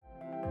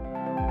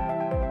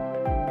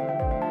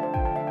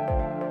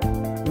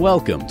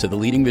Welcome to the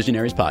Leading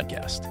Visionaries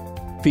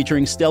podcast,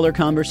 featuring stellar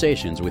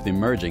conversations with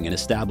emerging and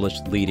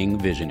established leading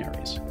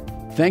visionaries.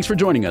 Thanks for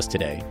joining us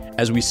today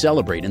as we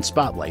celebrate and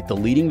spotlight the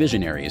leading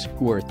visionaries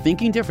who are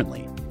thinking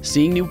differently,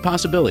 seeing new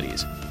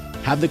possibilities,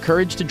 have the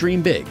courage to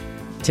dream big,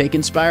 take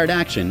inspired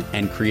action,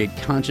 and create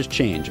conscious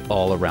change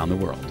all around the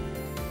world.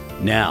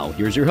 Now,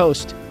 here's your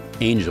host,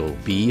 Angel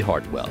B.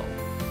 Hartwell.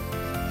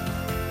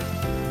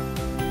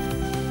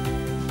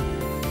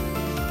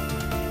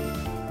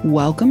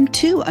 Welcome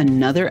to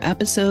another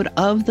episode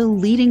of the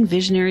Leading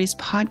Visionaries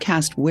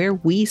podcast, where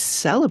we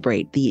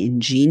celebrate the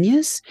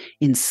ingenious,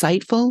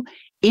 insightful,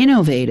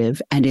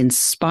 innovative, and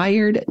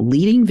inspired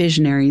leading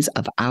visionaries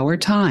of our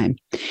time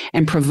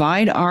and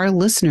provide our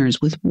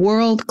listeners with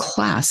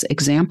world-class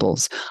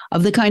examples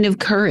of the kind of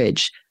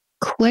courage,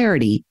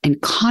 clarity,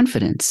 and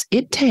confidence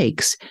it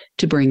takes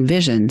to bring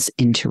visions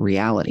into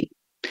reality.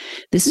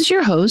 This is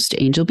your host,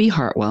 Angel B.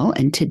 Hartwell,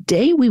 and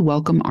today we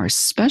welcome our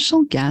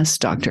special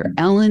guest, Dr.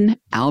 Ellen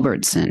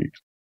Albertson.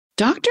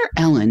 Dr.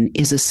 Ellen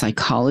is a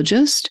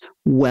psychologist,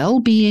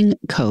 well-being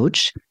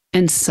coach,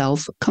 and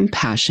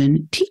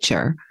self-compassion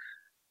teacher.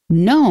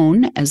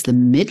 Known as the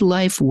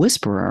midlife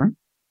whisperer,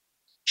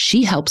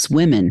 she helps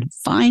women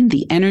find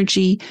the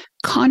energy,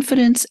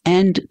 confidence,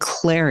 and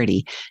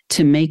clarity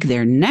to make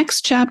their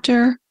next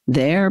chapter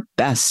their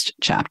best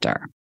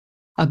chapter.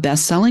 A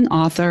best-selling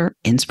author,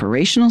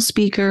 inspirational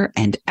speaker,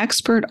 and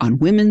expert on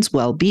women's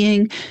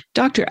well-being,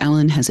 Dr.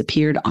 Ellen has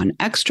appeared on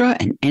Extra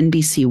and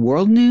NBC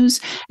World News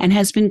and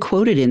has been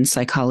quoted in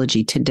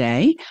Psychology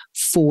Today,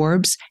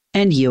 Forbes,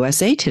 and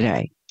USA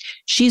Today.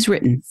 She's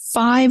written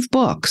 5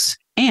 books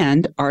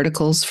and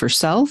articles for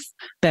Self,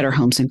 Better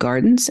Homes and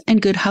Gardens,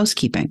 and Good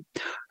Housekeeping.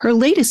 Her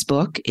latest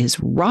book is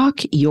Rock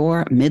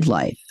Your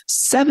Midlife: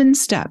 7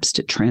 Steps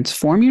to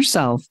Transform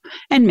Yourself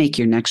and Make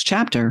Your Next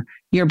Chapter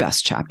your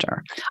best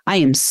chapter. I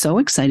am so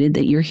excited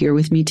that you're here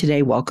with me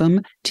today.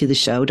 Welcome to the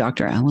show,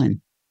 Dr. Ellen.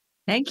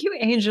 Thank you,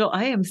 Angel.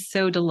 I am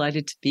so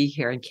delighted to be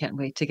here and can't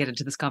wait to get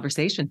into this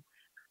conversation.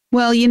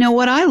 Well, you know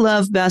what I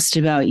love best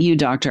about you,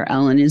 Dr.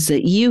 Ellen, is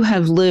that you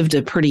have lived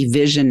a pretty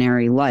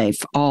visionary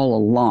life all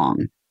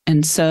along.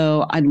 And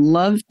so I'd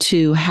love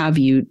to have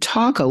you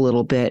talk a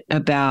little bit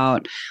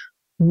about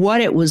what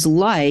it was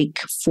like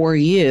for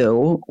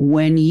you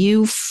when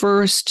you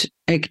first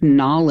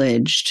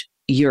acknowledged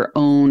your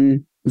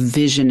own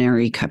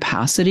visionary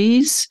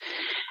capacities,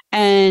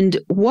 and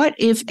what,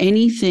 if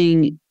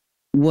anything,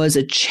 was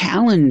a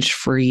challenge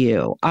for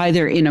you,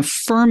 either in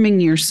affirming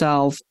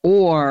yourself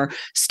or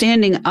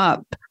standing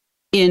up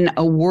in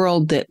a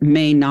world that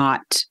may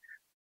not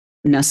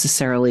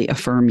necessarily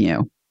affirm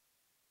you.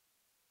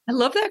 I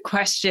love that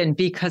question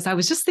because I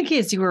was just thinking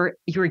as you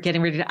were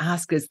getting ready to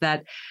ask, is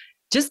that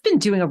just been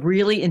doing a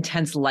really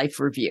intense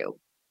life review.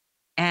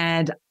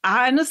 And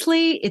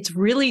honestly, it's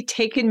really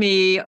taken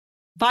me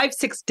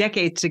 5-6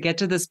 decades to get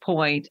to this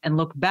point and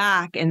look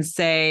back and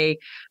say,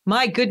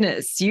 my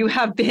goodness, you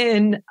have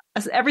been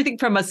everything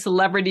from a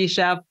celebrity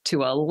chef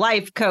to a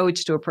life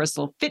coach to a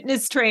personal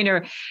fitness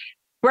trainer,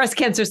 breast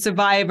cancer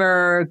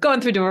survivor,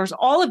 going through divorce,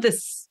 all of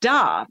this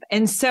stuff.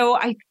 And so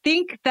I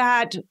think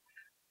that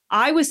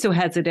I was so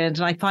hesitant,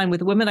 and I find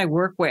with women I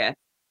work with,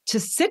 to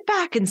sit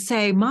back and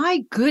say,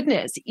 my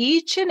goodness,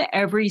 each and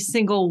every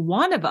single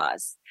one of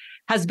us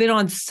has been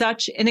on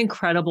such an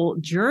incredible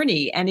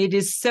journey. And it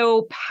is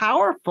so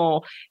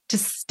powerful to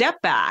step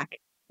back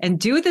and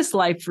do this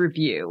life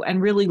review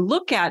and really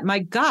look at, my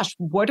gosh,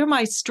 what are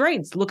my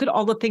strengths? Look at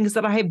all the things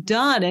that I have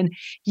done and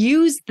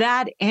use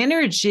that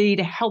energy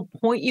to help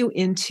point you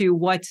into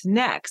what's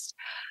next.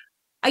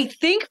 I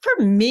think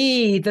for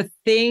me, the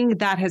thing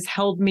that has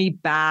held me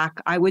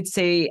back, I would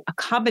say a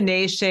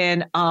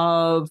combination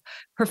of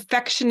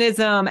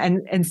perfectionism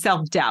and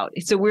self-doubt.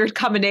 It's a weird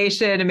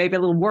combination and maybe a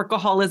little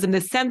workaholism,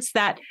 the sense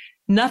that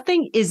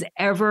nothing is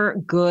ever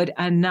good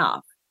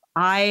enough.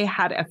 I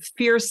had a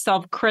fierce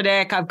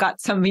self-critic. I've got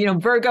some,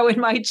 Virgo in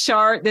my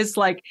chart. This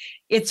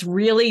it's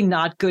really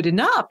not good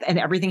enough. And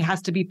everything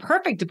has to be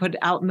perfect to put it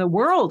out in the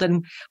world.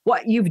 And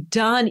what you've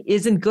done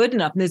isn't good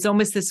enough. And there's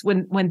almost this,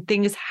 when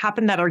things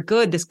happen that are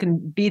good, this can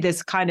be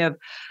this kind of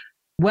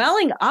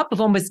welling up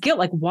of almost guilt.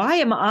 Like, why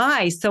am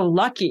I so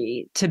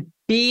lucky to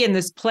be in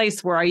this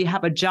place where I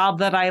have a job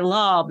that I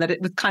love, that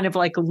it was kind of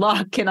like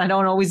luck and I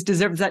don't always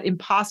deserve that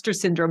imposter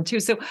syndrome too.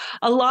 So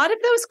a lot of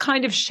those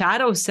kind of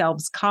shadow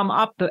selves come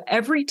up, but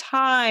every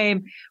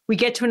time we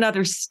get to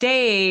another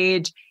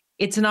stage,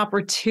 it's an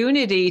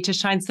opportunity to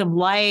shine some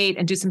light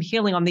and do some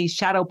healing on these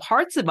shadow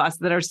parts of us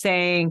that are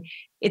saying,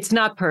 it's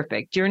not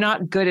perfect. You're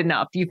not good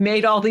enough. You've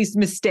made all these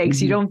mistakes.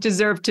 Mm-hmm. You don't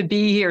deserve to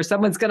be here.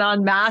 Someone's going to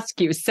unmask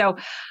you. So,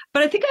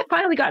 but I think I've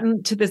finally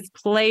gotten to this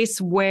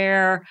place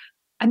where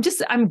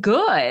I'm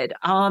good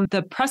on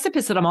the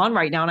precipice that I'm on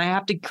right now. And I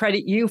have to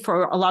credit you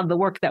for a lot of the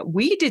work that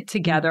we did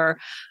together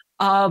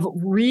of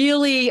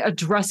really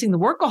addressing the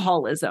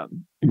workaholism,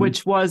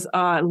 which was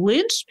a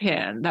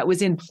linchpin that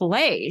was in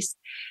place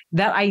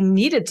that I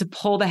needed to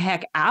pull the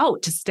heck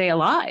out to stay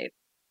alive.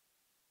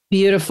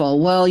 Beautiful.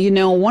 Well,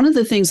 one of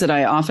the things that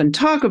I often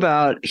talk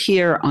about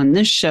here on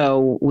this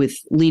show with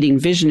leading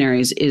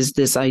visionaries is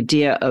this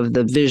idea of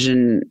the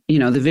vision,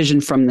 the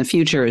vision from the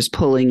future is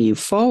pulling you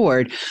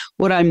forward.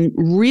 What I'm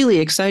really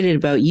excited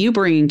about you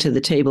bringing to the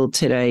table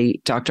today,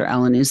 Dr.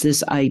 Ellen, is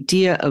this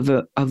idea of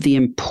the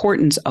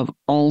importance of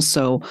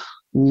also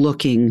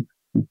looking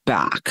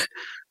back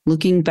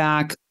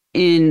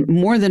in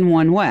more than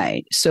one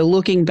way. So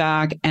looking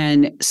back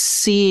and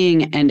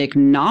seeing and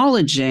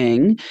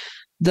acknowledging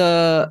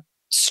the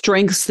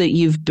strengths that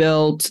you've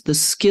built, the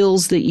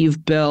skills that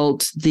you've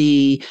built,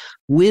 the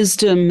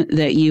wisdom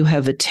that you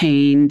have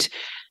attained,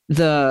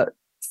 the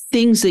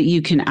things that you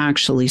can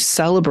actually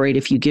celebrate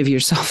if you give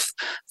yourself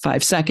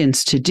 5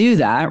 seconds to do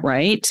that,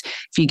 right?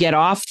 If you get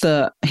off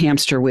the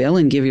hamster wheel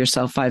and give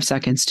yourself 5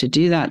 seconds to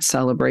do that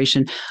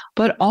celebration,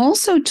 but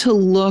also to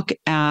look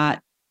at,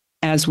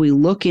 as we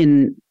look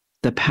in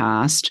the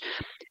past,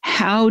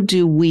 how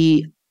do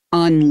we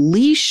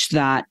unleash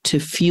that to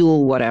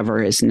fuel whatever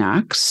is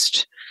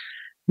next?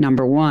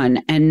 Number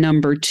one. And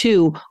number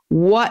two,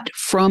 what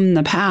from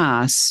the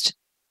past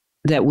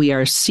that we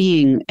are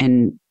seeing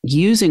and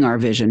using our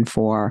vision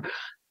for,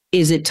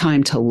 is it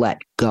time to let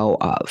go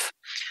of?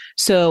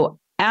 So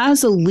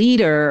as a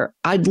leader,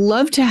 I'd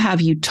love to have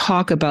you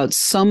talk about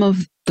some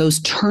of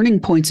those turning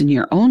points in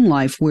your own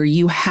life where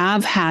you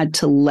have had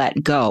to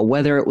let go,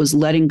 whether it was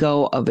letting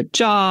go of a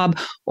job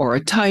or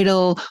a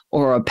title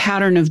or a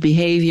pattern of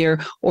behavior,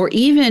 or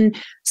even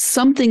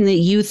something that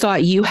you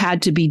thought you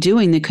had to be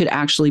doing that could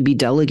actually be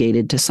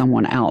delegated to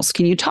someone else.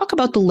 Can you talk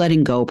about the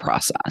letting go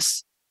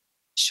process?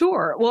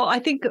 Sure. Well, I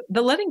think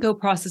the letting go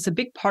process, a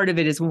big part of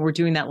it is when we're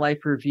doing that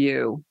life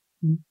review,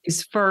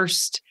 is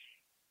first,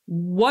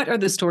 what are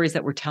the stories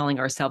that we're telling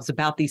ourselves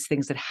about these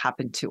things that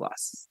happened to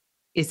us?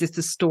 Is this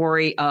a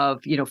story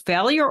of,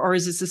 failure, or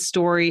is this a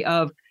story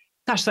of,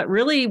 gosh, that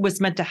really was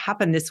meant to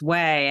happen this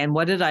way? And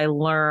what did I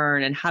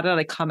learn? And how did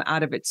I come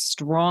out of it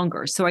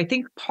stronger? So I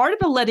think part of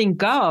the letting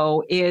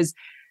go is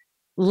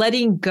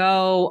letting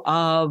go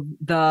of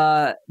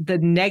the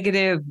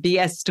negative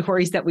BS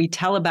stories that we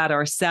tell about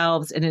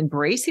ourselves and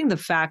embracing the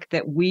fact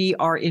that we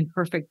are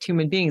imperfect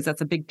human beings.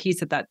 That's a big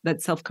piece of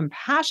that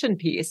self-compassion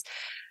piece.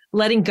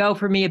 Letting go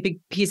for me, a big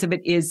piece of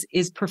it is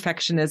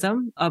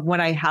perfectionism of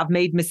when I have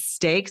made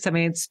mistakes. I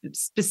mean, it's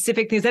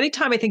specific things.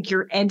 Anytime I think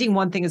you're ending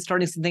one thing and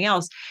starting something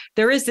else,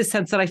 there is this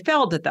sense that I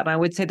failed at that. I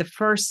would say the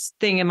first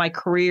thing in my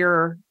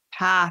career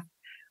path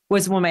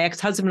was when my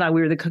ex-husband and I,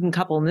 we were the cooking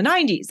couple in the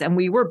 90s, and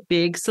we were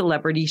big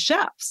celebrity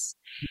chefs.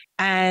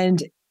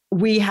 And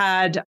we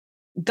had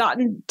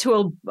gotten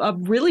to a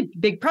really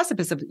big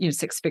precipice of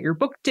 6-figure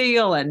book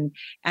deal and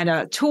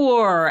a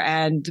tour,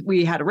 and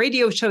we had a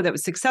radio show that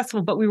was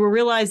successful, but we were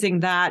realizing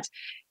that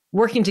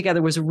working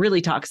together was really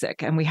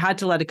toxic and we had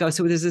to let it go.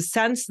 So there's a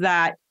sense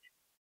that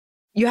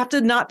you have to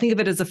not think of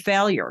it as a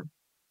failure,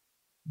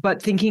 but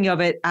thinking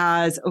of it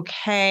as,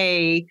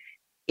 okay,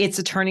 it's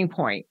a turning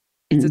point.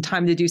 It's a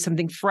time to do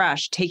something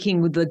fresh,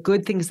 taking the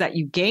good things that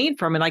you gain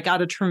from it. I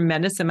got a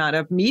tremendous amount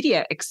of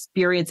media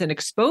experience and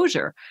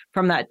exposure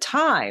from that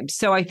time.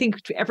 So I think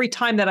every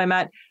time that I'm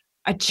at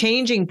a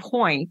changing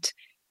point,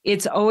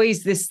 it's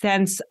always this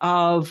sense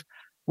of,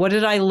 what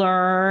did I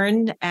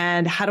learn?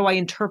 And how do I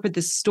interpret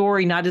this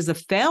story, not as a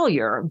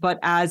failure, but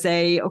as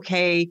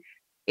okay,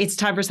 it's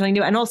time for something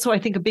new. And also, I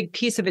think a big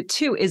piece of it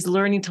too is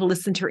learning to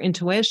listen to your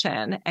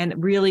intuition and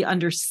really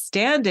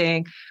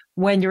understanding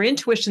when your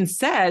intuition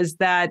says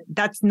that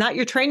that's not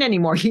your train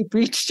anymore. You've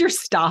reached your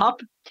stop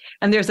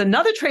and there's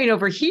another train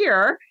over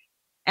here.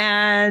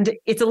 And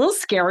it's a little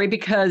scary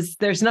because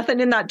there's nothing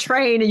in that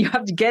train and you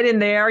have to get in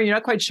there. You're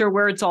not quite sure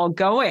where it's all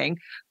going.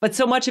 But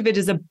so much of it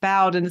is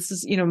about, and this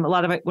is, a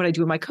lot of what I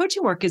do in my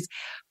coaching work is,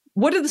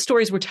 what are the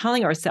stories we're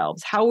telling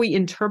ourselves? How are we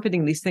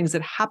interpreting these things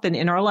that happen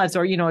in our lives?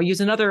 Or, I'll use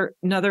another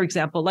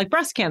example, like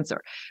breast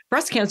cancer.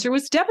 Breast cancer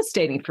was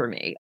devastating for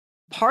me,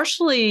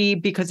 partially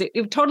because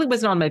it totally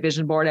wasn't on my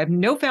vision board. I have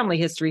no family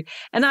history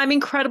and I'm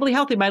incredibly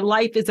healthy. My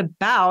life is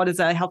about, as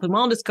a health and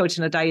wellness coach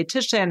and a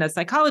dietitian, a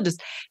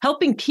psychologist,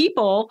 helping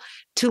people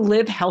to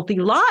live healthy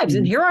lives.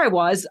 And here I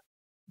was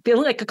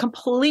feeling like a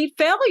complete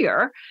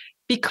failure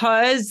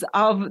because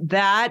of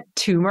that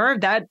tumor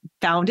that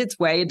found its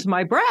way into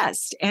my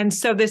breast. And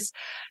so this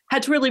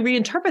had to really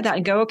reinterpret that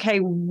and go, okay,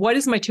 what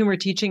is my tumor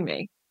teaching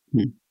me?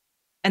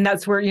 And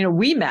that's where,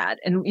 we met.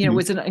 And, it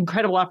was an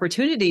incredible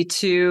opportunity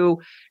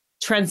to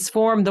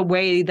transform the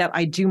way that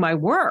I do my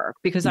work,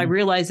 because I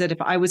realized that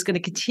if I was going to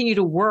continue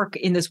to work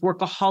in this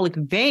workaholic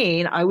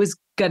vein, I was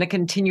going to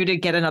continue to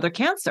get another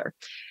cancer.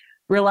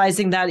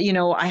 Realizing that,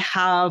 I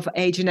have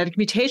a genetic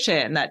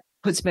mutation that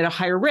puts me at a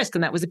higher risk.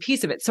 And that was a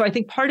piece of it. So I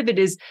think part of it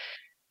is,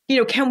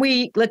 can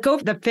we let go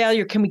of the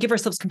failure? Can we give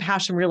ourselves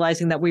compassion,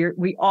 realizing that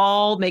we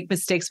all make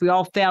mistakes, we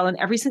all fail, and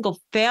every single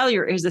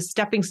failure is a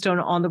stepping stone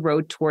on the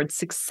road towards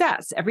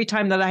success. Every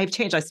time that I've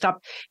changed, I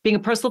stopped being a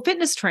personal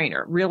fitness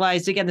trainer,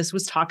 realized again, this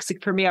was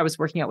toxic for me. I was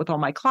working out with all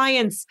my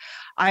clients.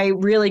 I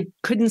really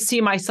couldn't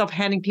see myself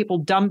handing people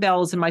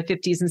dumbbells in my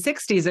 50s and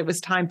 60s. It was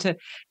time to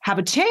have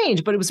a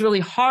change, but it was really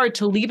hard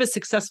to leave a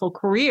successful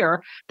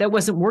career that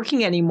wasn't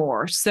working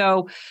anymore.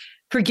 So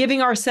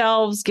forgiving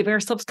ourselves, giving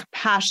ourselves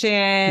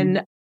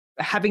compassion,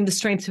 having the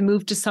strength to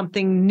move to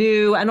something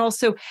new, and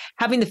also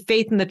having the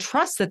faith and the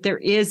trust that there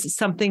is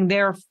something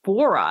there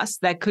for us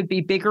that could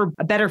be bigger,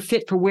 a better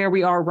fit for where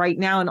we are right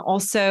now. And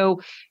also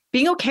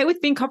being okay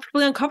with being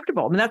comfortably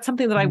uncomfortable. I mean, that's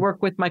something that I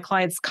work with my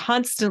clients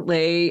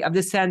constantly, of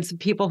the sense of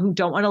people who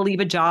don't want to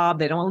leave a job,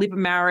 they don't want to leave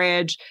a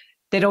marriage,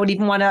 they don't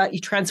even want to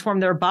transform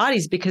their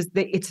bodies because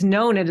it's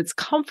known and it's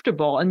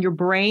comfortable, and your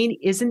brain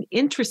isn't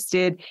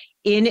interested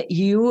in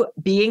you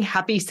being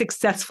happy,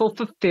 successful,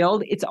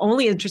 fulfilled. It's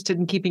only interested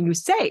in keeping you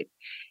safe.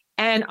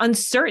 And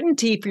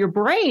uncertainty for your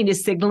brain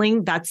is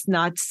signaling that's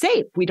not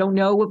safe. We don't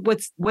know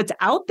what's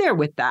out there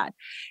with that.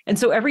 And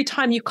so every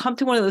time you come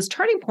to one of those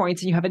turning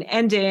points and you have an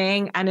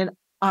ending and an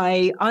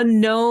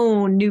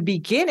unknown new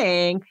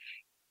beginning,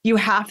 you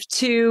have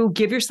to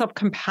give yourself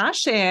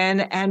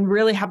compassion and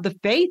really have the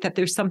faith that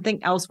there's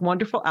something else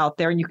wonderful out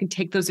there, and you can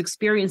take those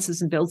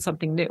experiences and build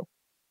something new.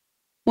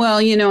 Well,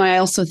 I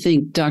also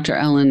think, Dr.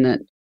 Ellen, that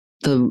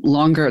the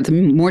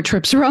more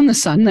trips around the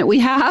sun that we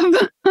have,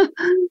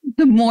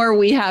 the more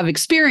we have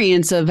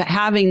experience of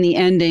having the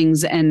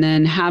endings and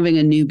then having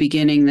a new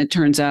beginning that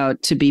turns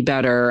out to be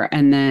better,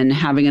 and then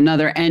having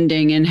another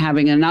ending and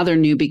having another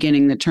new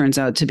beginning that turns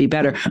out to be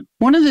better.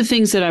 One of the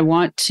things that I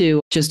want to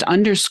just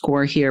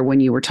underscore here when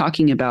you were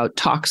talking about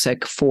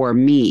toxic for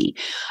me,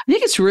 I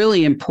think it's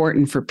really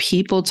important for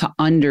people to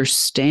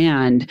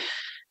understand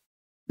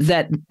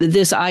that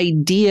this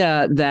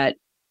idea that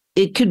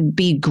it could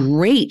be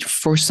great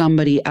for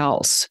somebody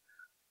else,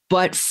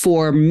 but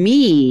for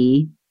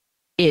me,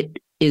 it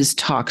is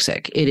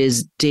toxic. It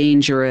is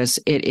dangerous.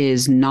 It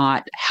is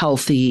not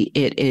healthy.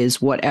 It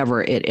is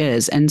whatever it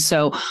is. And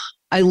so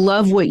I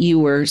love what you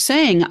were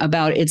saying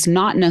about it's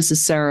not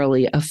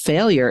necessarily a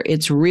failure.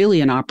 It's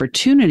really an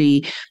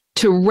opportunity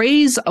to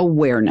raise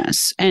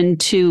awareness and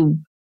to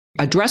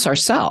address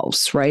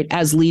ourselves, right,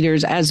 as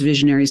leaders, as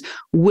visionaries,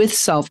 with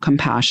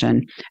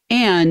self-compassion,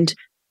 and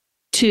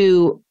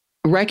to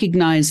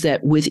recognize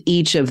that with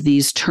each of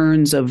these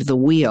turns of the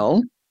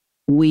wheel,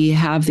 we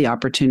have the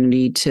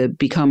opportunity to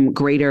become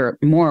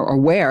more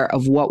aware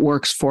of what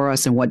works for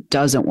us and what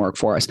doesn't work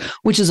for us,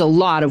 which is a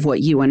lot of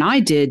what you and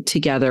I did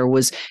together,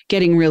 was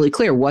getting really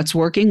clear what's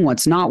working,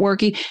 what's not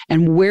working,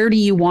 and where do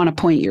you want to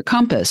point your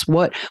compass?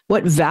 What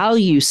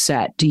value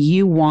set do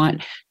you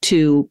want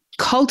to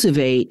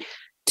cultivate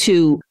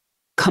to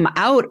come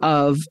out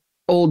of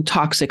old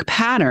toxic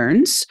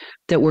patterns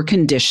that were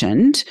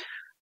conditioned,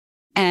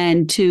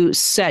 and to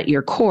set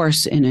your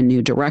course in a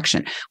new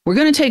direction? We're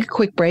going to take a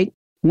quick break.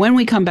 When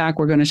we come back,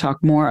 we're going to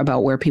talk more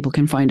about where people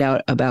can find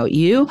out about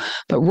you.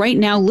 But right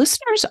now,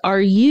 listeners, are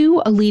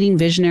you a leading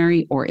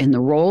visionary or in the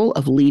role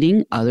of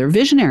leading other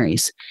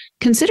visionaries?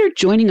 Consider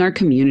joining our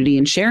community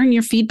and sharing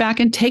your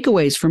feedback and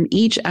takeaways from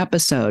each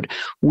episode.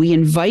 We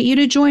invite you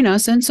to join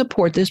us and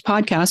support this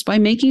podcast by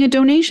making a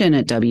donation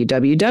at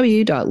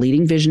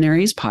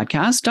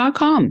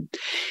www.leadingvisionariespodcast.com.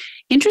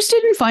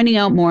 Interested in finding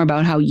out more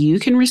about how you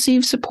can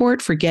receive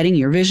support for getting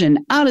your vision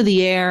out of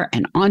the air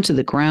and onto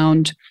the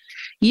ground?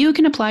 You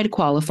can apply to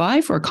qualify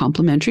for a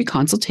complimentary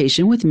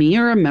consultation with me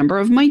or a member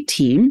of my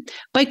team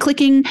by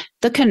clicking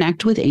the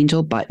Connect with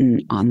Angel button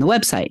on the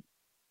website.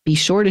 Be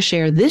sure to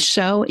share this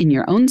show in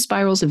your own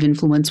spirals of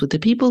influence with the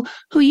people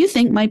who you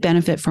think might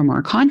benefit from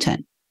our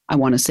content. I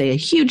want to say a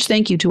huge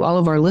thank you to all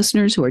of our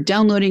listeners who are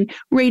downloading,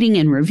 rating,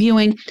 and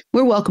reviewing.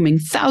 We're welcoming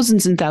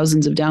thousands and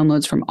thousands of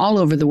downloads from all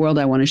over the world.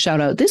 I want to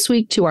shout out this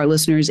week to our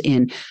listeners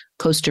in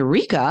Costa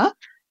Rica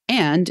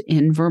and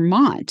in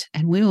Vermont.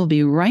 And we will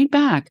be right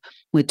back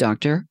with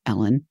Dr.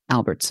 Ellen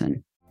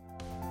Albertson.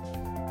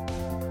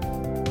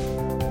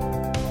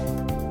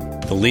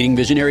 The Leading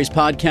Visionaries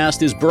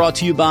podcast is brought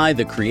to you by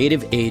the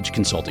Creative Age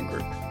Consulting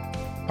Group.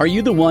 Are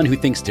you the one who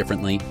thinks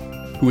differently,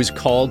 who is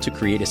called to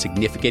create a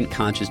significant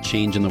conscious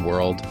change in the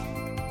world,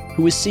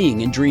 who is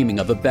seeing and dreaming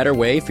of a better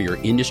way for your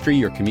industry,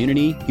 your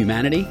community,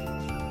 humanity?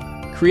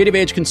 Creative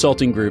Age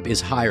Consulting Group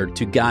is hired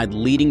to guide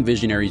leading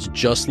visionaries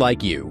just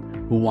like you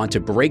who want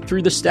to break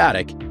through the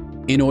static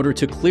in order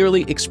to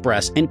clearly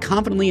express and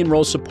confidently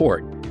enroll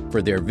support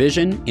for their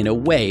vision in a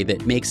way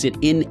that makes it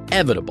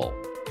inevitable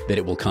that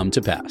it will come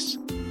to pass.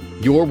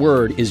 Your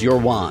word is your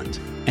wand,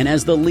 and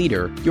as the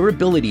leader, your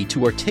ability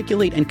to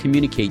articulate and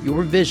communicate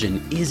your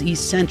vision is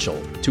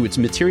essential to its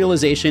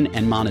materialization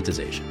and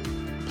monetization.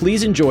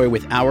 Please enjoy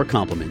with our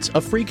compliments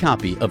a free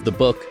copy of the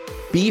book,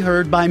 Be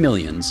Heard by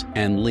Millions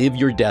and Live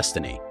Your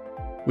Destiny,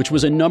 which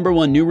was a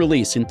 #1 new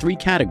release in 3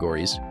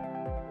 categories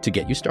to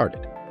get you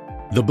started.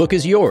 The book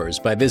is yours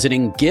by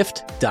visiting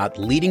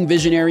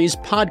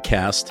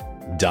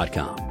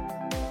gift.leadingvisionariespodcast.com.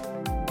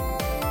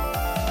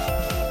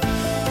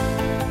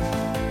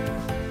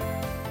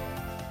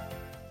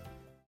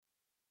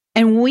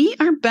 we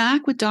are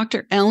back with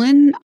Dr.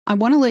 Ellen. I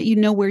want to let you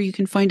know where you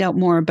can find out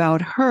more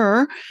about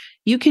her.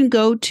 You can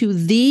go to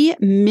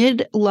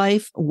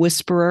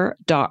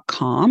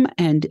themidlifewhisperer.com,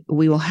 and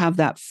we will have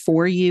that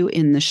for you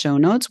in the show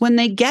notes. When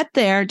they get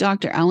there,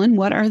 Dr. Ellen,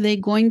 what are they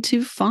going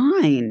to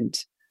find?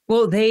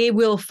 Well, they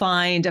will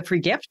find a free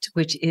gift,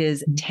 which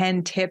is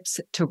 10 tips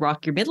to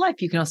rock your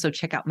midlife. You can also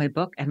check out my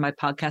book and my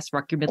podcast,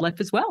 Rock Your Midlife,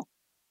 as well.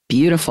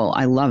 Beautiful.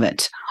 I love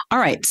it. All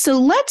right. So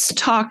let's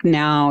talk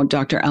now,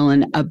 Dr.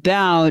 Ellen,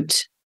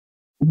 about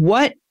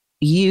what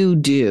you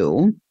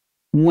do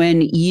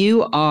when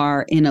you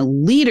are in a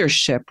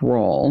leadership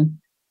role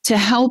to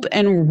help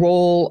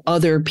enroll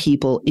other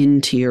people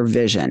into your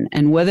vision.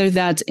 And whether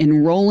that's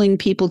enrolling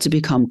people to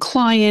become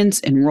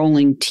clients,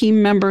 enrolling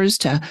team members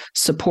to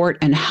support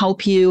and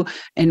help you,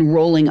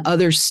 enrolling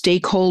other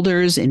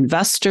stakeholders,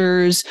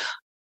 investors,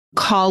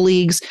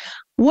 colleagues.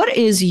 What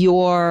is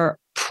your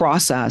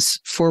process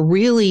for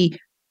really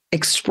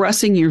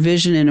expressing your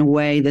vision in a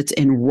way that's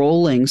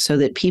enrolling so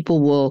that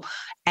people will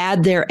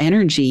add their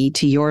energy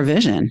to your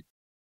vision?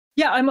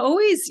 Yeah, I'm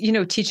always,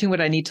 teaching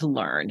what I need to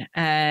learn.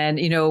 And,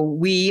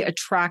 we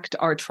attract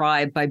our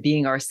tribe by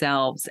being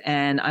ourselves.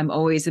 And I'm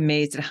always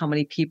amazed at how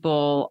many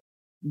people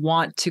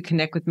want to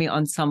connect with me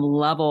on some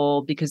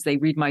level because they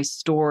read my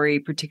story,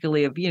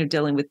 particularly of,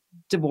 dealing with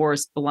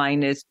divorce,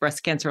 blindness,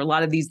 breast cancer, a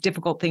lot of these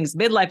difficult things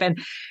midlife. And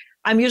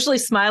I'm usually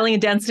smiling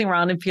and dancing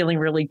around and feeling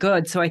really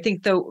good. So I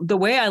think the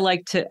way I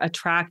like to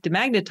attract and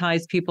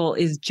magnetize people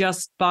is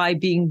just by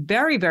being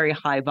very, very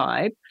high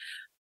vibe,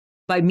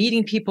 by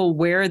meeting people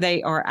where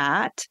they are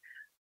at,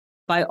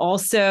 by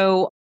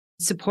also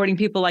supporting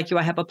people like you.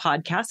 I have a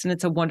podcast, and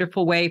it's a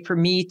wonderful way for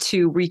me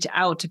to reach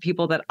out to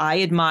people that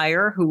I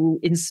admire, who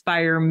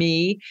inspire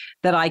me,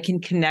 that I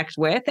can connect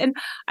with. And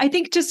I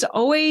think just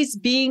always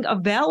being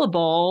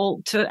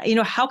available to,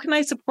 how can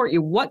I support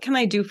you? What can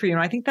I do for you?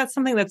 And I think that's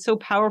something that's so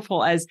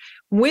powerful as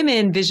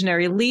women,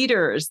 visionary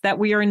leaders, that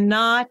we are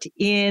not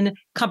in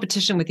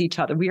competition with each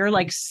other. We are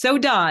like so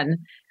done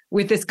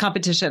with this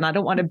competition. I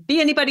don't want to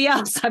be anybody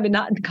else. I'm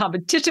not in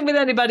competition with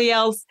anybody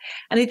else.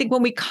 And I think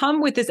when we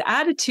come with this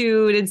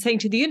attitude and saying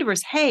to the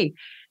universe, hey,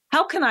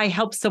 how can I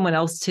help someone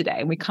else today?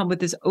 And we come with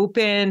this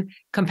open,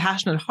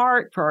 compassionate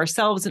heart for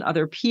ourselves and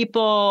other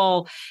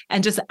people,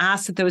 and just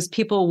ask that those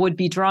people would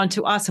be drawn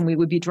to us and we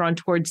would be drawn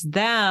towards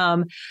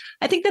them.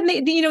 I think that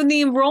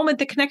the enrollment,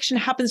 the connection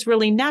happens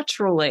really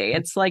naturally.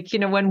 It's like,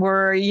 when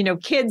we're,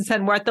 kids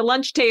and we're at the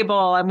lunch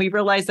table and we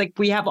realize like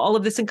we have all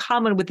of this in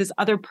common with this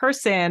other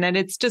person. And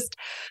it's just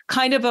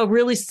kind of a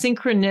really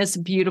synchronous,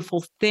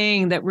 beautiful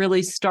thing that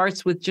really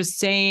starts with just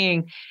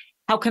saying,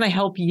 how can I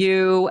help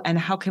you? And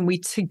how can we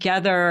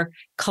together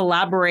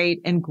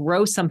collaborate and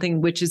grow something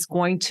which is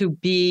going to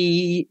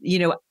be,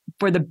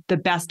 for the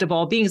best of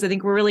all beings? I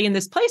think we're really in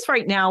this place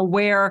right now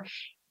where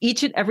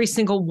each and every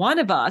single one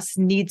of us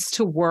needs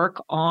to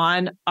work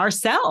on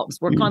ourselves,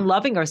 on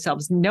loving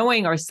ourselves,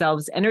 knowing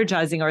ourselves,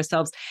 energizing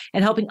ourselves,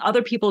 and helping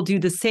other people do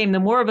the same. The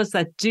more of us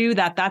that do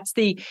that, that's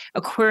the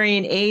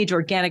Aquarian age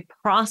organic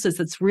process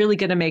that's really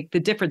going to make the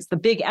difference. The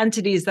big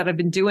entities that have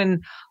been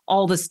doing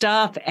all the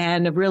stuff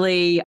and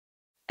really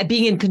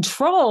being in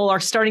control are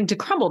starting to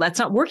crumble. That's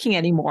not working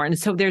anymore. And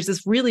so there's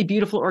this really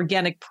beautiful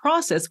organic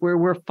process where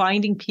we're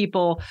finding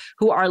people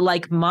who are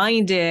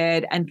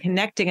like-minded and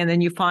connecting. And then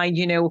you find,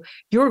 you're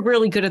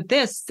really good at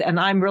this and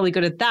I'm really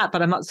good at that,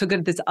 but I'm not so good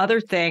at this other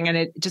thing. And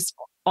it just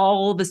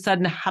all of a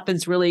sudden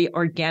happens really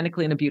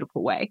organically in a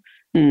beautiful way.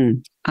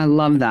 I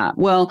love that.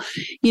 Well,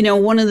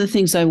 one of the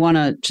things I want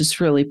to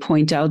just really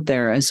point out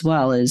there as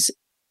well is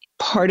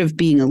part of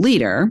being a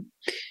leader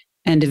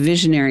and a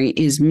visionary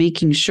is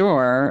making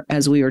sure,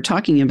 as we were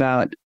talking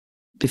about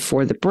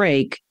before the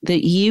break,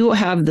 that you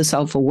have the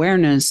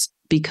self-awareness,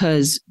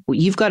 because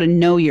you've got to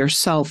know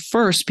yourself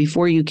first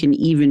before you can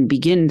even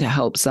begin to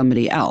help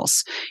somebody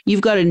else.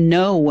 You've got to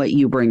know what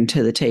you bring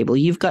to the table.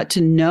 You've got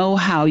to know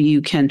how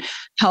you can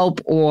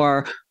help,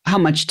 or how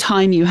much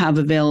time you have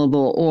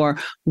available, or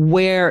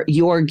where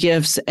your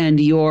gifts and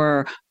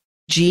your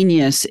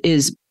genius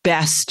is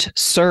best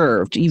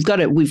served. We've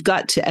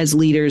got to, as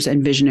leaders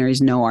and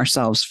visionaries, know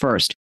ourselves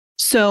first.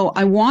 So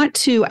I want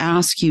to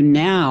ask you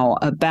now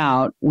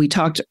about, we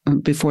talked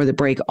before the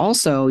break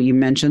also, you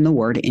mentioned the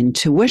word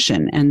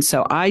intuition. And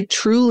so I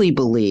truly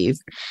believe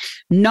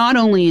not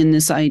only in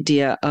this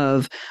idea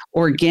of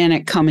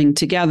organic coming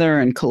together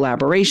and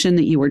collaboration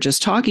that you were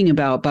just talking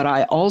about, but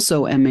I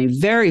also am a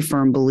very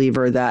firm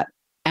believer that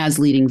as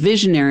leading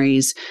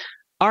visionaries,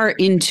 our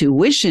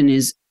intuition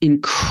is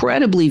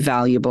incredibly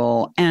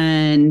valuable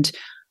and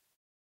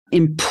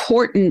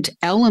important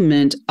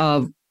element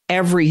of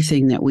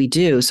everything that we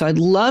do. So I'd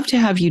love to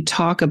have you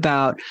talk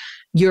about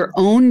your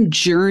own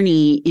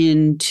journey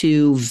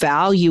into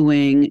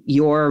valuing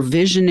your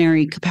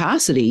visionary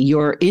capacity,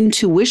 your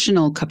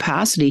intuitional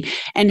capacity,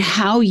 and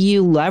how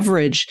you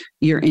leverage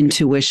your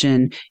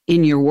intuition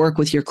in your work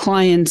with your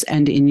clients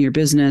and in your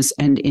business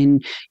and in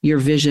your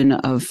vision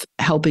of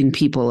helping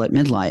people at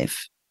midlife.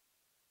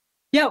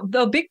 Yeah,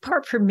 the big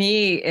part for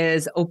me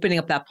is opening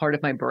up that part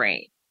of my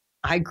brain.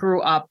 I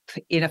grew up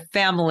in a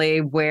family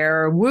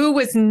where woo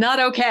was not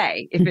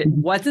okay. If it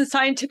wasn't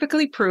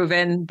scientifically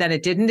proven, then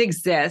it didn't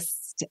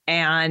exist.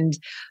 And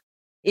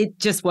it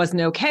just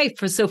wasn't okay.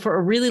 So for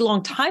a really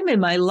long time in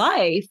my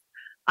life,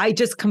 I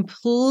just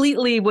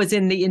completely was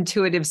in the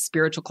intuitive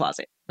spiritual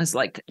closet. I was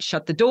like,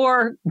 shut the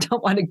door,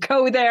 don't want to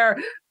go there.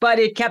 But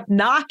it kept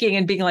knocking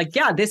and being like,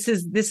 yeah, this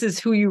is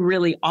who you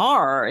really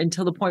are,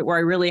 until the point where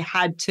I really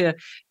had to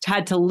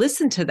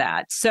listen to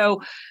that.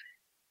 So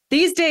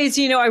these days,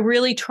 I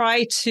really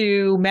try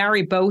to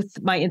marry both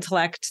my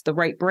intellect, the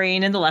right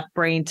brain and the left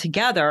brain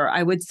together.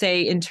 I would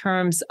say in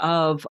terms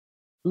of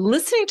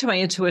listening to my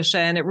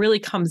intuition, it really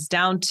comes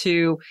down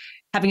to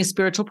having a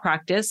spiritual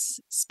practice,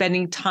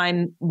 spending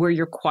time where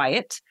you're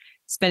quiet,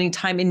 spending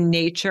time in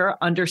nature,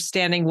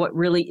 understanding what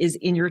really is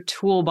in your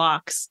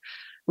toolbox,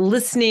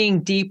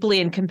 listening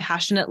deeply and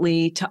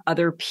compassionately to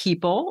other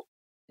people,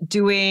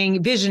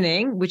 doing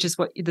visioning, which is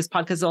what this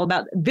podcast is all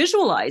about,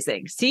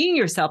 visualizing, seeing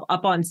yourself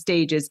up on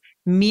stages,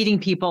 meeting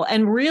people,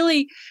 and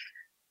really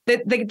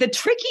the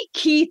tricky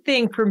key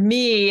thing for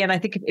me, and I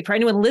think for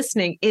anyone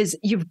listening, is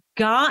you've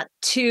got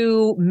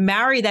to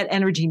marry that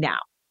energy now.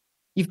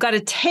 You've got to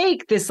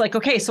take this like,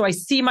 okay, so I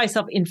see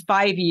myself in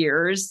 5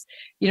 years,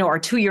 or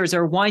 2 years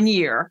or 1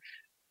 year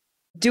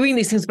doing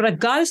these things, but I've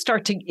got to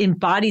start to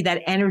embody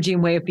that energy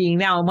and way of being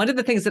now. And one of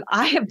the things that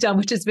I have done,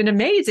 which has been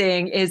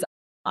amazing, is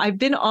I've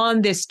been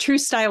on this true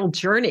style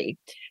journey.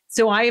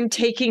 So I am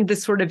taking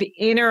this sort of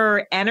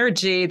inner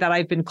energy that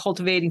I've been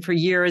cultivating for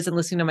years and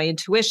listening to my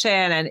intuition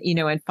and,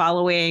 and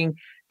following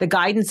the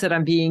guidance that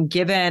I'm being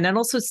given, and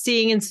also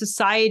seeing in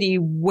society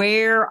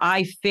where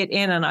I fit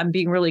in. And I'm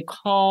being really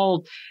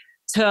called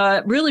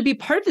to really be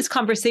part of this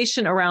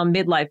conversation around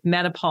midlife,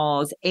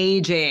 menopause,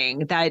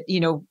 aging, that,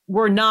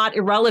 we're not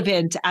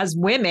irrelevant as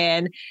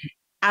women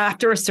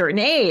after a certain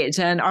age,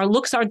 and our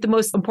looks aren't the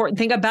most important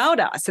thing about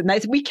us, and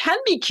that we can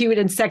be cute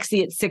and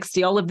sexy at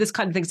 60, all of this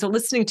kind of thing. So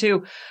listening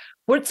to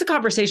what's the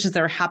conversations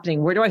that are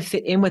happening, where do I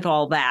fit in with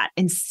all that,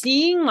 and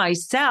seeing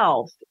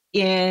myself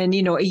in,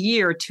 a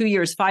year, 2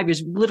 years, 5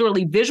 years,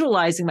 literally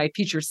visualizing my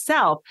future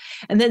self,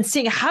 and then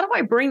seeing how do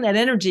I bring that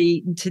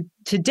energy to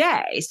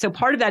today. So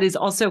part of that is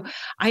also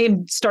I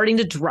am starting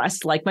to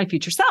dress like my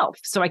future self,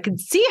 so I can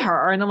see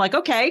her, and I'm like,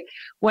 okay,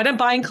 when I'm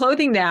buying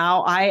clothing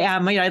now,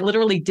 I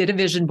literally did a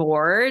vision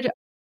board.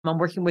 I'm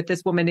working with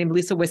this woman named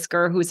Lisa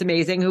Whisker, who's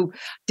amazing, who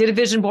did a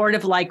vision board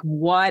of like,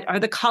 what are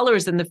the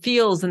colors and the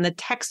feels and the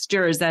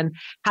textures, and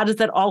how does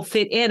that all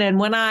fit in? And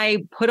when I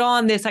put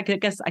on this, I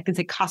guess I can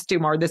say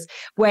costume, or this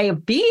way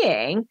of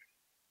being,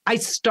 I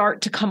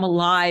start to come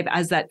alive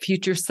as that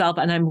future self,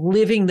 and I'm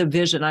living the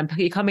vision. I'm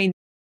becoming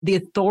the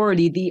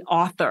authority, the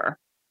author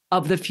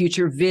of the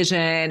future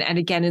vision. And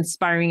again,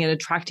 inspiring and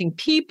attracting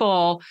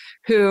people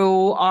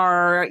who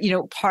are,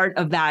 part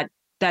of that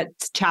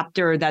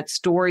chapter, that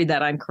story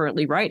that I'm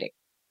currently writing.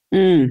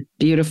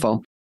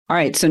 Beautiful. All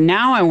right. So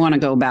now I want to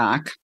go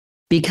back,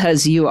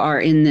 because you are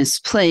in this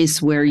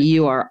place where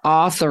you are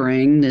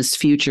authoring this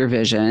future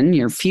vision.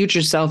 Your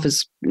future self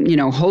is,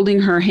 holding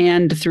her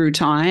hand through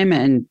time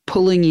and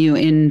pulling you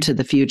into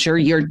the future.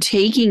 You're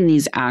taking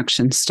these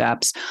action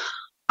steps.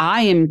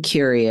 I am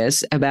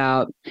curious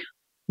about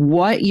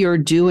what you're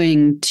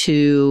doing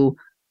to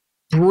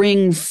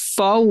bring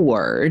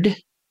forward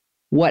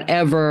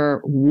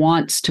whatever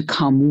wants to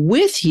come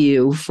with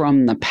you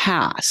from the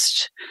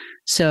past.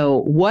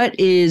 So what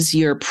is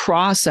your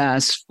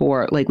process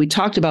for, like we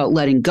talked about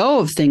letting go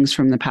of things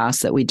from the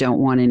past that we don't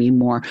want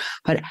anymore,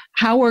 but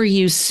how are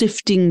you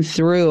sifting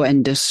through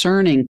and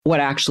discerning what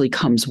actually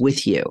comes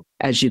with you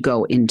as you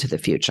go into the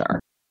future?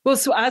 Well,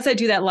 so as I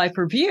do that life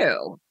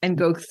review and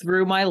go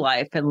through my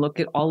life and look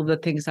at all of the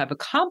things I've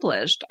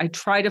accomplished, I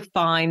try to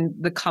find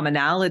the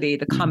commonality,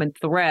 the common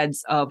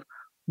threads of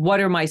what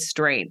are my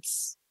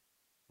strengths?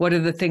 What are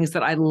the things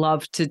that I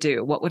love to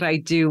do? What would I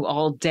do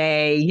all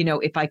day,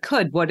 if I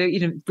could? What are,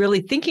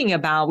 really thinking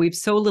about, we have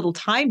so little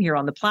time here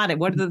on the planet.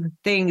 What are the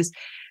things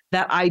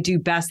that I do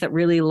best that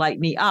really light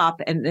me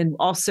up? And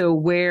also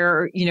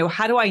where,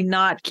 how do I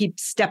not keep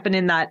stepping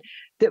in that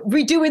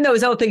redoing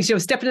those old things,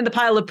 stepping in the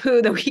pile of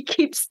poo that we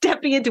keep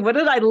stepping into? What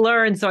did I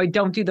learn so I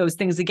don't do those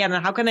things again?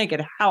 And how can I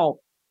get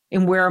help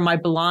in where my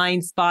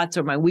blind spots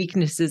or my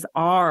weaknesses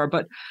are?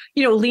 But,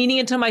 leaning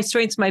into my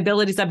strengths, my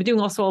abilities. I've been doing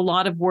also a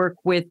lot of work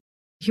with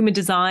human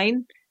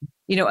design,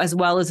 as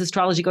well as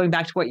astrology, going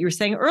back to what you were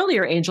saying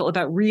earlier, Angel,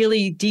 about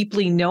really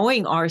deeply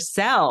knowing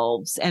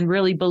ourselves and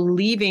really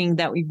believing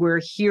that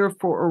we're here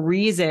for a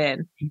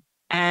reason.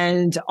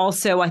 And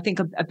also, I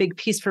think a big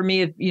piece for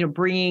me of,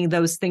 bringing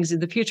those things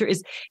into the future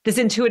is this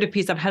intuitive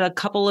piece. I've had a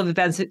couple of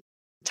events at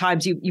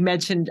times. You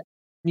mentioned,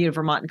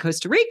 Vermont and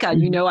Costa Rica.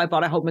 And, I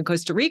bought a home in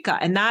Costa Rica.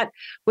 And that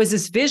was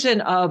this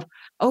vision of,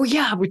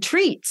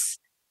 retreats.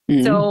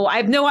 So I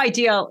have no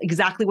idea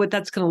exactly what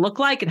that's going to look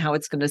like and how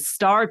it's going to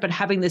start, but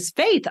having this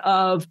faith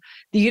of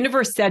the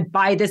universe said,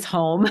 buy this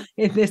home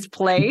in this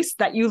place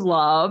that you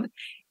love.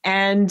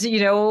 And,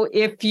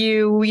 if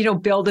you,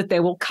 build it, they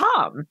will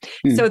come.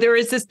 So there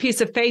is this piece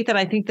of faith. And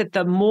I think that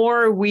the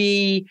more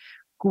we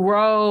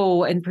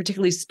grow, and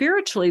particularly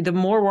spiritually, the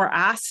more we're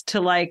asked to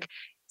like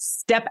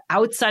step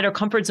outside our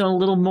comfort zone a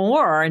little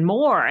more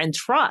and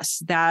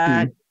trust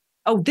that,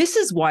 oh, this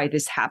is why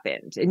this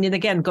happened. And then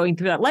again, going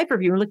through that life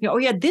review and looking at, oh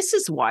yeah, this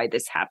is why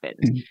this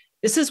happened.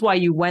 This is why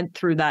you went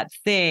through that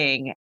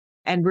thing.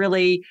 And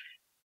really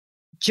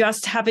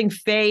just having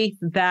faith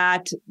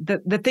that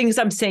the things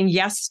I'm saying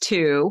yes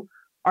to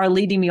are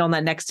leading me on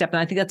that next step. And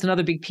I think that's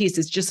another big piece,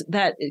 is just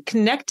that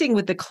connecting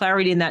with the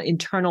clarity in that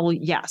internal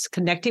yes,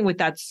 connecting with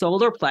that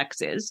solar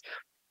plexus.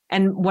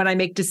 And when I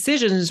make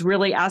decisions,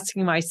 really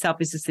asking myself,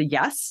 is this a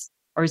yes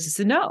or is this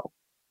a no?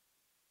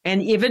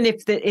 And even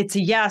if it's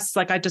a yes,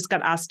 like I just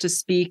got asked to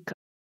speak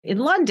in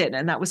London,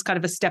 and that was kind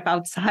of a step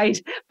outside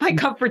my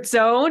comfort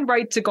zone,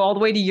 right? To go all the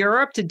way to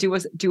Europe to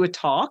do a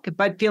talk,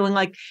 but feeling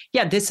like,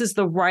 yeah, this is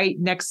the right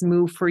next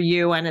move for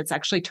you. And it's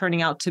actually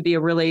turning out to be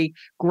a really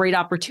great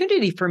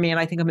opportunity for me. And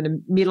I think I'm going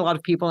to meet a lot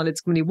of people and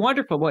it's going to be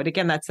wonderful. But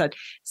again, that's that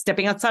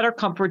stepping outside our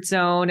comfort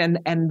zone.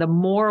 And the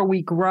more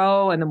we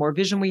grow and the more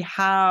vision we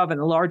have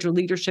and the larger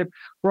leadership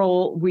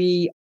role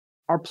we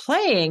are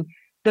playing,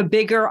 the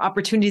bigger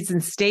opportunities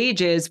and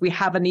stages we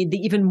have, and the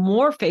even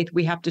more faith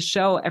we have to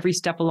show every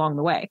step along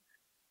the way.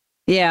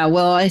 Yeah,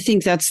 well, I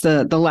think that's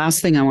the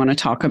last thing I want to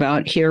talk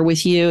about here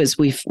with you. Is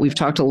we've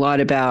talked a lot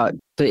about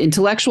the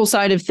intellectual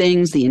side of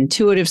things, the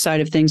intuitive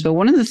side of things, but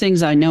one of the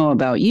things I know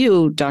about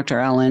you, Dr.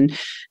 Ellen,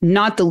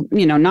 not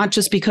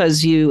just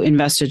because you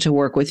invested to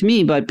work with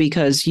me, but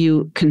because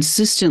you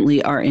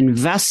consistently are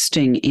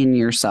investing in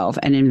yourself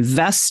and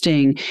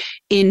investing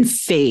in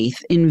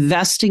faith,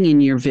 investing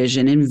in your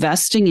vision,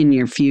 investing in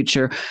your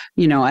future,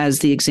 as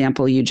the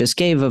example you just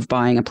gave of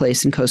buying a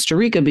place in Costa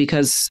Rica,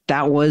 because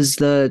that was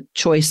the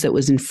choice that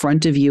was in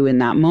front of you in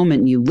that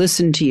moment. You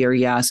listened to your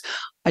yes.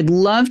 I'd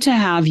love to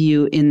have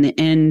you in the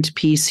end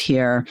piece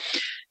here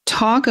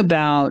talk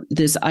about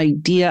this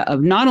idea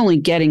of not only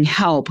getting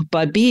help,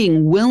 but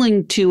being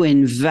willing to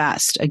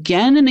invest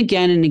again and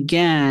again and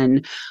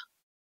again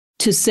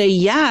to say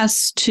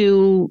yes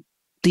to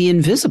the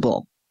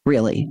invisible,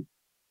 really.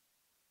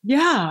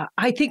 Yeah,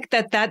 I think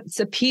that that's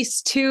a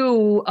piece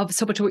too of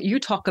so much of what you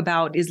talk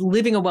about is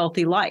living a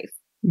wealthy life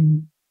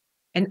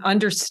and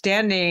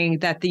understanding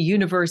that the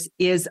universe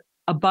is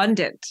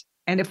abundant.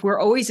 And if we're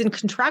always in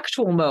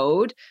contractual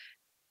mode,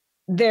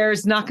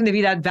 there's not going to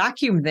be that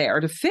vacuum there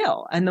to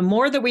fill. And the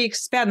more that we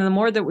expand and the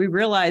more that we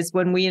realize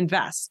when we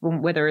invest,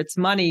 whether it's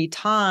money,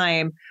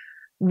 time,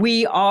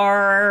 we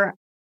are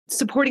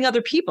supporting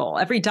other people.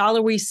 Every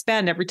dollar we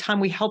spend, every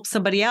time we help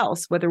somebody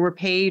else, whether we're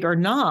paid or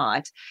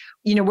not,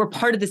 we're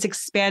part of this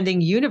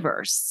expanding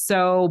universe.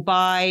 So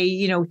by,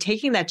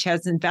 taking that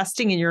chance,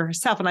 investing in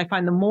yourself, and I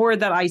find the more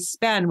that I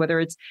spend, whether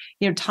it's,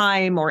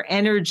 time or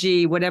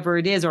energy, whatever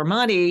it is, or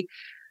money,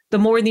 the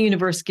more the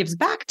universe gives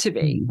back to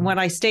me. When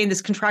I stay in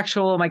this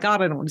contractual, oh my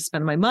God, I don't want to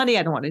spend my money,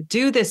 I don't want to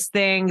do this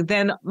thing,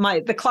 then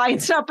the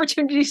clients and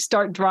opportunities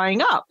start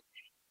drying up.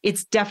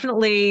 It's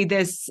definitely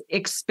this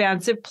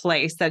expansive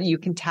place that you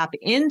can tap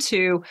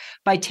into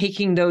by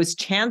taking those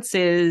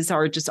chances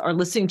or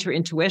listening to your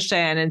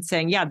intuition and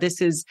saying, yeah, this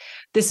is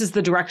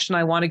the direction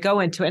I want to go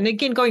into. And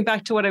again, going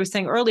back to what I was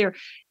saying earlier,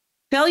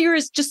 failure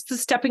is just the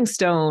stepping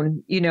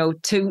stone,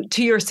 to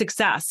your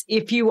success.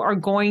 If you are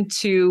going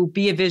to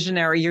be a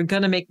visionary, you're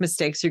going to make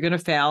mistakes, you're going to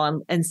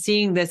fail, and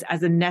seeing this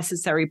as a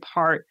necessary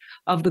part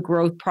of the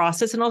growth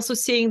process, and also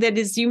seeing that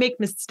as you make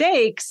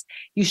mistakes,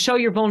 you show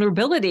your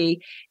vulnerability.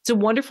 It's a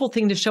wonderful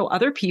thing to show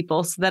other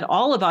people so that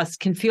all of us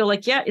can feel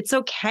like, yeah, it's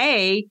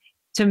okay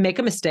to make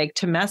a mistake,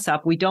 to mess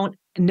up.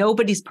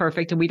 Nobody's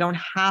perfect, and we don't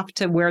have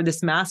to wear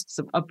this mask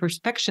of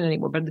perfection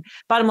anymore. But the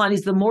bottom line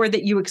is the more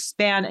that you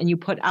expand and you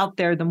put out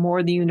there, the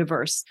more the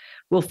universe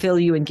will fill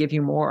you and give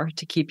you more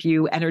to keep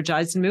you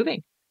energized and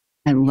moving.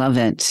 I love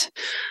it.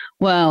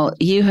 Well,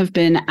 you have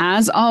been,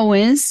 as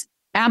always,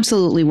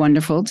 absolutely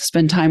wonderful to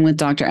spend time with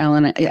Dr.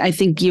 Ellen. I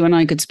think you and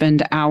I could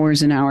spend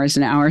hours and hours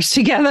and hours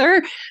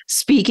together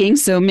speaking.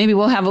 So maybe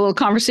we'll have a little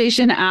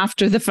conversation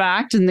after the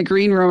fact in the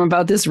green room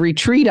about this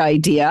retreat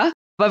idea.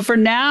 But for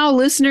now,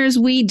 listeners,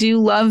 we do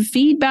love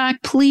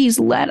feedback. Please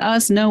let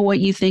us know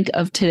what you think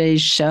of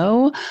today's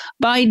show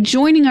by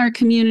joining our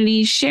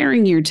community,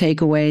 sharing your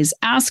takeaways,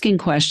 asking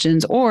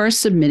questions, or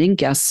submitting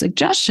guest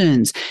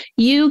suggestions.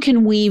 You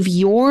can weave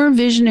your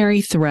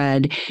visionary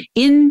thread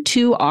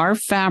into our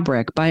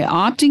fabric by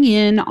opting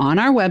in on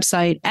our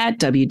website at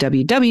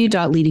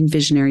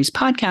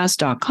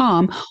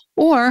www.leadingvisionariespodcast.com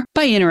or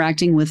by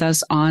interacting with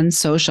us on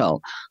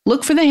social.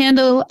 Look for the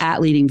handle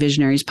at Leading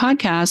Visionaries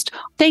Podcast.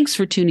 Thanks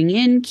for tuning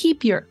in.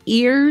 Keep your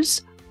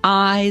ears,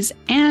 eyes,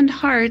 and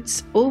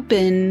hearts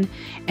open.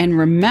 And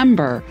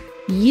remember,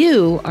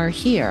 you are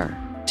here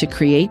to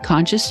create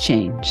conscious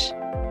change.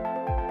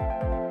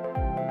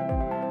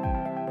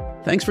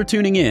 Thanks for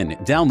tuning in,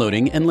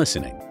 downloading, and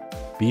listening.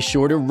 Be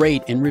sure to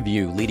rate and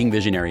review Leading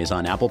Visionaries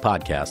on Apple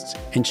Podcasts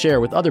and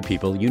share with other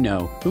people you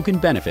know who can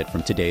benefit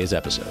from today's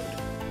episode.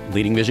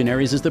 Leading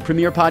Visionaries is the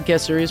premier podcast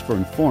series for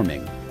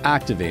informing,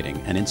 activating,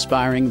 and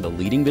inspiring the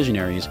leading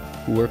visionaries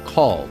who are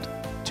called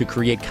to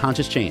create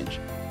conscious change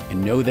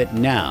and know that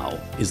now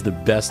is the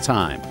best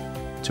time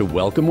to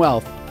welcome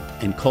wealth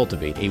and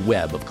cultivate a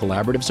web of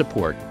collaborative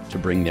support to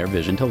bring their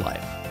vision to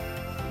life.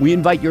 We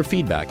invite your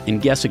feedback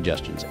and guest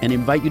suggestions and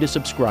invite you to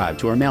subscribe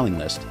to our mailing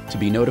list to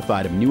be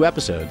notified of new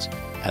episodes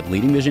at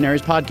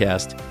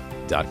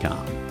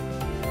leadingvisionariespodcast.com.